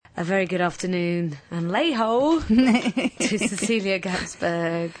A very good afternoon and lei ho to Cecilia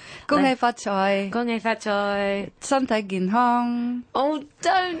Gansberg. Gong hei fa choi. Gong hei fa choi. Santai gin hong. Oh,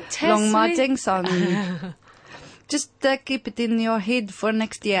 don't test Long ma me. ding son. Just keep it in your head for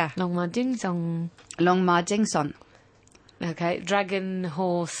next year. Long ma ding song. Long ma ding son. Okay, dragon,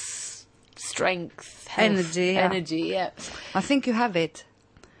 horse, strength, health, Energy, yeah. Energy, yeah. I think you have it.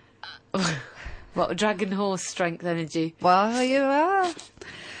 What, dragon, horse, strength, energy? Well, you are.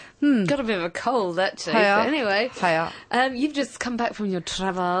 Got a bit of a cold, actually. Hiya. But anyway, Hiya. you've just come back from your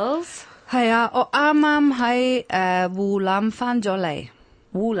travels. Hiya. O amam hai wulam fan jolei.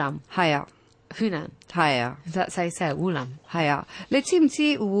 Wulam, Hiya. Hunan. Hiya. Is that say Wulam? Hiya. Le tim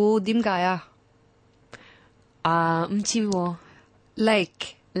ti wu dim gaya. Mchiwo.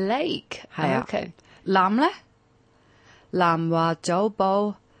 Lake. Lake. Hiya. Okay. Lam le? Lam wa zhou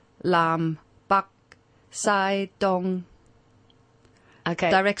bo. Lam bak sai dong.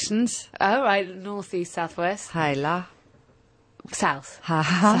 Okay. Directions. Oh, right. North, east, southwest. Hai la. South.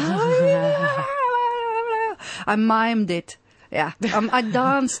 I mimed it. Yeah. I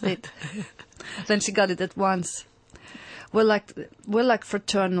danced it. Then she got it at once. We're like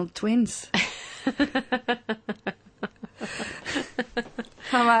fraternal twins.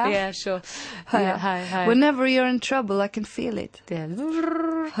 Yeah, sure. Yeah, hi. Whenever you're in trouble, I can feel it. Yeah.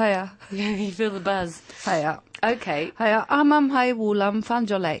 Hiya. You feel the buzz. Hiya. Okay. Hiya. Amam hai wulam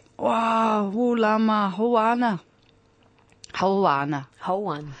fanjolei. Wow. Wulama hoana. Hoana. Whole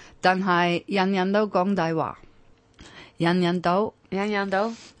one. Dan hai yan yan do gong dai wa. Yan yan do. Yan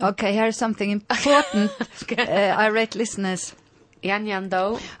Yando. Okay, here's something important. Irate listeners. Yan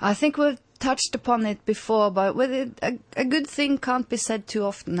Yando. I think we've touched upon it before, but with it, a good thing can't be said too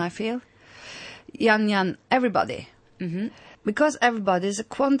often, I feel. Yan yan, everybody. Mm-hmm. Because everybody is a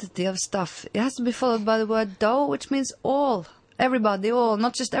quantity of stuff. It has to be followed by the word do, which means all. Everybody, all.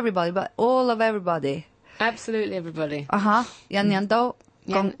 Not just everybody, but all of everybody. Absolutely everybody. Yan yan do.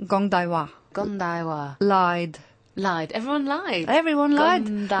 Gong dai wa. Gondaiwa. Lied. Lied. Everyone lied. Everyone lied.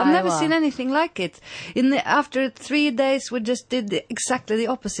 Gondaiwa. I've never seen anything like it. After 3 days, we just did exactly the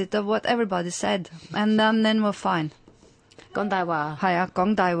opposite of what everybody said, and then we're fine. Gondaiwa. Hiya,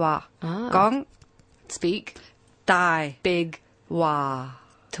 gong dai wa. Ah. Gong Speak. dai Big. wa.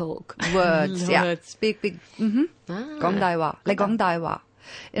 Talk. Words. Yeah. Words. Speak big. Gong dai wa. Le gong dai wa.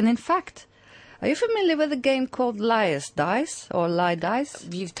 And in fact, are you familiar with a game called Liar's Dice or Lie Dice?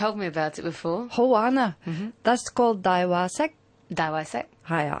 You've told me about it before. Hoana. That's called dai wa sek. Daiwa sek.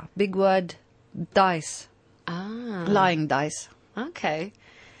 Hiya. Big word. Dice. Ah. Lying dice. Okay.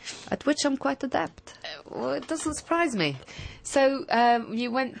 At which I'm quite adept. Well, it doesn't surprise me. So, you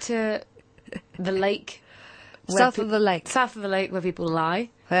went to the lake. South of the lake. South of the lake where people lie.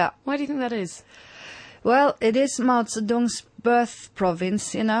 Yeah. Why do you think that is? Well, it is Mao Zedong's birth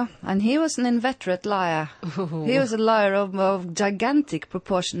province, you know, and he was an inveterate liar. He was a liar of gigantic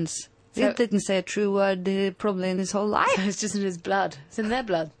proportions. He So- didn't say a true word probably in his whole life. It's just in his blood. It's in their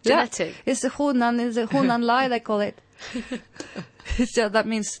blood. Yeah. Genetic. It's a Hunan lie, they call it. So that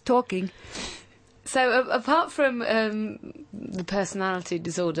means talking. So, apart from the personality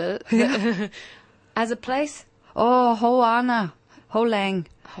disorder, as a place, Oh, Hoana, Holang,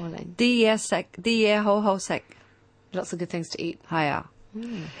 Holing. Die Sek, Die Ho Ho Sek. Lots of good things to eat. Hiya.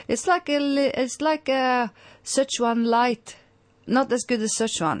 It's like a Sichuan light. Not as good as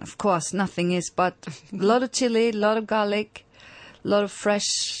Sichuan, of course, nothing is, but a lot of chili, a lot of garlic, a lot of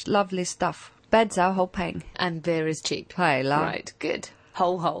fresh, lovely stuff. Beds are hoping. And beer is cheap. Hi, la. Right, good.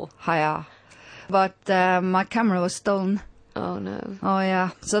 Whole. Hiya. But my camera was stolen. Oh, no. Oh,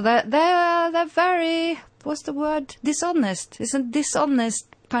 yeah. So they're very, what's the word? Dishonest. It's a dishonest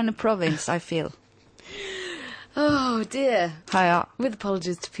kind of province, I feel. Oh, dear. Hiya. With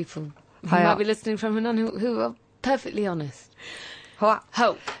apologies to people who Hiya. might be listening from Hunan who are perfectly honest. Hoa.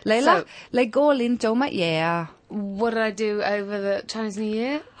 Ho. Leila, So, le gå lint om yeah. what did I do over the Chinese New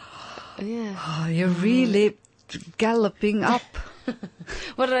Year? Yeah. Oh, you're really galloping up.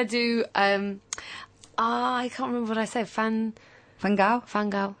 What did I do? I can't remember what I said. Fangao?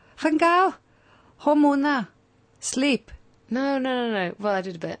 Fangao. Fangao? Homona? Sleep? No. Well, I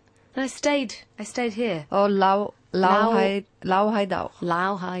did a bit. And I stayed here. Oh, Lao Hai Dao.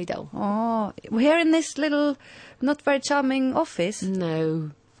 Lao Hai Do. Oh, we're here in this little, not very charming office.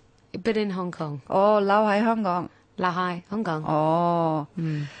 No. But in Hong Kong. Oh, Lao Hai Hong Kong. Lao Hai, Hong Kong. Oh.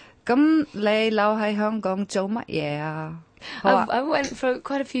 Come lay Lao Hai Hong Kong cho乜嘢啊? I went for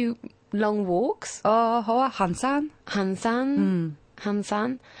quite a few long walks. Oh, hoa Hansan.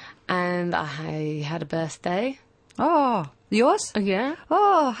 Hansan. And I had a birthday. Oh, yours? Yeah.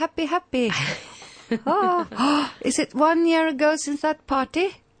 Oh, happy. Oh, is it 1 year ago since that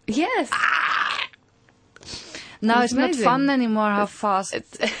party? Yes. Now It's it's not amazing. fun anymore how fast.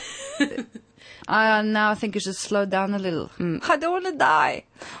 I now think you should slow down a little. I don't want to die.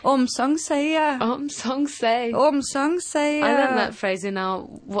 Omsang sier. Song say. Omsang sier. I learned that phrase in our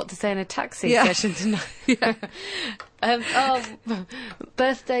What to Say in a Taxi Yeah. session tonight.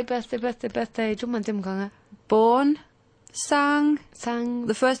 Birthday. Jumman dim konga. Born, sang, Sang.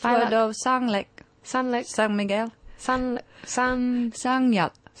 the first word of Sanglek, Sanlek. San Miguel, Sanyat.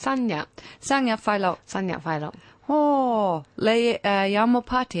 Sangyat, Sangyat Philo. Sanyat Philo. Oh, le yamo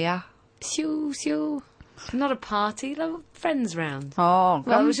partia. Siu. Not a party, like friends round. Oh,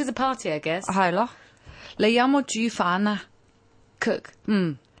 Well, which is a party, I guess. Hilo. Le yamo jufana. Cook.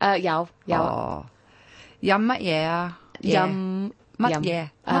 Yao. Oh, yamma yeah. Yum. Mat yeah.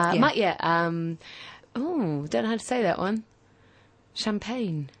 Mat yeah. Don't know how to say that one.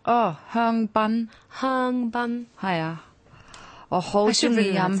 Champagne. Oh, hung bun. Hung bun. Hiya. Oh, ho I should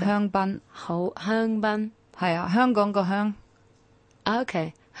really yam know that. hung bun. Hung bun. Hiya. Hung gong go hung.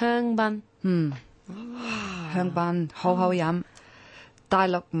 Okay. Hung bun. Hung bun. Ho yam.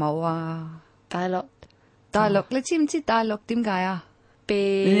 Dialogue mo Dialogue. Dialogue. Let's see dialogue dim gaya.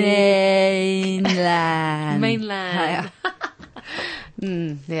 Big. Mainland. Mainland.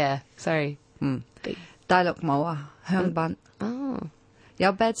 Yeah. Sorry. Big. Dialogue mo hung bun. Oh.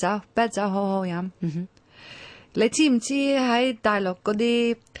 Ja, bedza ho yam. Le team chi hai dialogue ko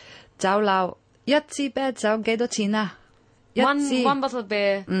di zao lao. Yatsi bedza ge do china. One bottle of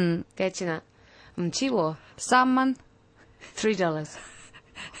beer. Getchina. Chiwo. Salmon. $3.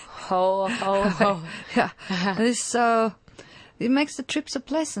 Ho. Yeah. And it's so it makes the trip so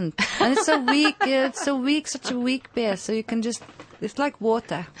pleasant. And it's so weak, such a weak beer, so you can just it's like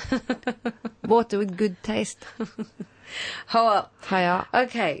water. Water with good taste. Ho up. Hiya.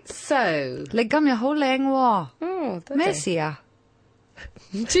 Okay, so. Le gamja ho leng wo. Oh, Messia.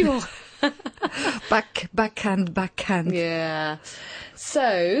 Chiwo. Backhand. Yeah.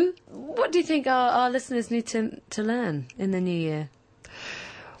 So, what do you think our listeners need to learn in the new year?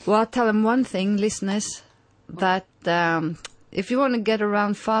 Well, I'll tell them one thing, listeners, that if you want to get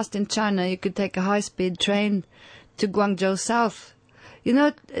around fast in China, you could take a high-speed train to Guangzhou South. You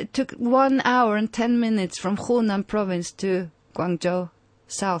know, it took 1 hour and 10 minutes from Hunan province to Guangzhou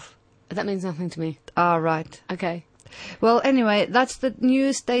South. That means nothing to me. Ah, right. Okay. Well, anyway, that's the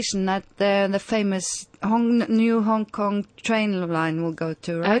new station that the famous new Hong Kong train line will go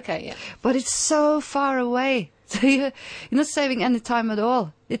to, right? Okay, yeah. But it's so far away. So you're not saving any time at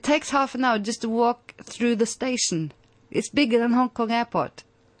all. It takes half an hour just to walk through the station. It's bigger than Hong Kong Airport.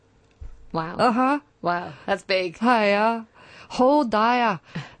 Wow. Uh-huh. Wow, that's big. Hiya. Ho Daya.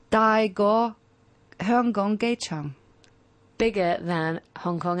 Dai Go. Hong Kong Geichang. Bigger than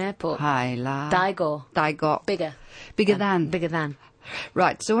Hong Kong Airport. Hai la. Daigo. Dai Go. Bigger. Bigger than. Bigger than.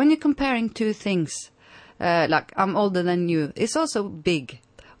 Right. So when you're comparing two things, like I'm older than you, it's also big.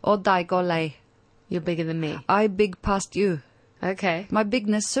 Or Dai Go Lei. You're bigger than me. I big past you. Okay. My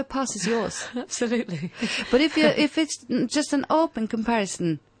bigness surpasses yours. Absolutely. But if it's just an open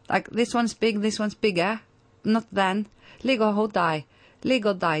comparison, like this one's big, this one's bigger, not than, Lego ho dai,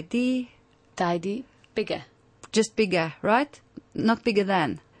 Lego dai di, Daidi. Bigger. just bigger, right? Not bigger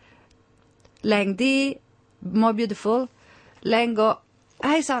than. Lang di, more beautiful. Lengo,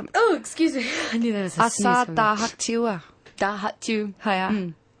 hey son, Oh, excuse me. I knew there was a sneeze asa from da hak chiwa. Da hat you.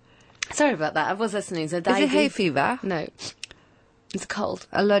 Hiya. Sorry about that. I was listening. So Is Daidi. it hay fever? No. It's cold.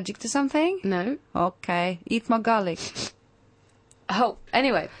 Allergic to something? No. Okay, eat more garlic. Oh,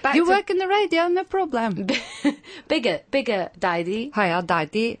 anyway. Back You to work in the radio, no problem. bigger Daidi. Hiya,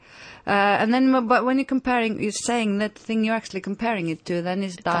 daidi. And then, but when you're comparing, you're saying that thing you're actually comparing it to, then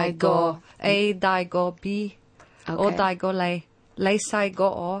is dai go A, dai go B, or Okay. dai go lei. Lei sai go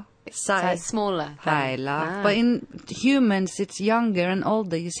o. So Sai. it's smaller. than- Hai la. Ah. But in humans, it's younger and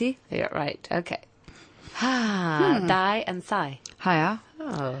older, you see? Yeah, right. Okay. Dai and Sai. Hiya.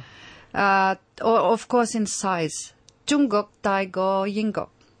 Oh. Or of course in size. Jungok, dai go, yingok.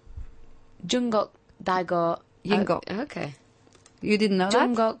 Jungok, Daigo, Yingok. Okay. You didn't know that?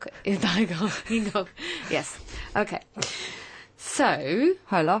 Jungok, Daigo, Yingok. Yes. Okay. So,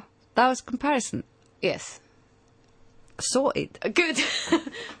 Hello. That was comparison. yes. Sorted. Good.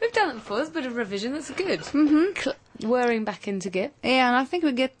 We've done it before. It's a bit of revision. That's good. Mm-hmm. Whirring back into gear. Yeah, and I think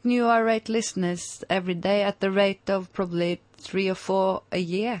we get new irate listeners every day at the rate of probably 3 or 4 a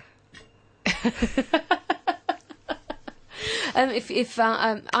year. If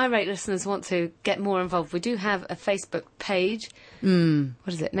irate listeners want to get more involved, we do have a Facebook page.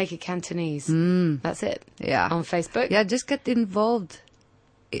 What is it? Naked Cantonese. That's it. Yeah. On Facebook. Yeah, just get involved.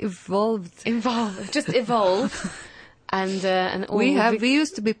 Evolved. Involve. Just evolve. and all We will be- we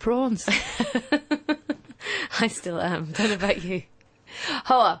used to be prawns. I still am. Don't know about you.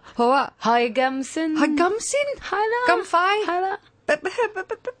 Hoa. Hoa. Hi, Gumson. Har Gamsin? Hyla. Gumfi? Hyla.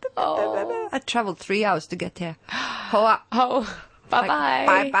 I traveled 3 hours to get here. Hoa. Oh. Bye-bye.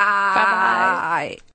 Bye-bye. Bye-bye.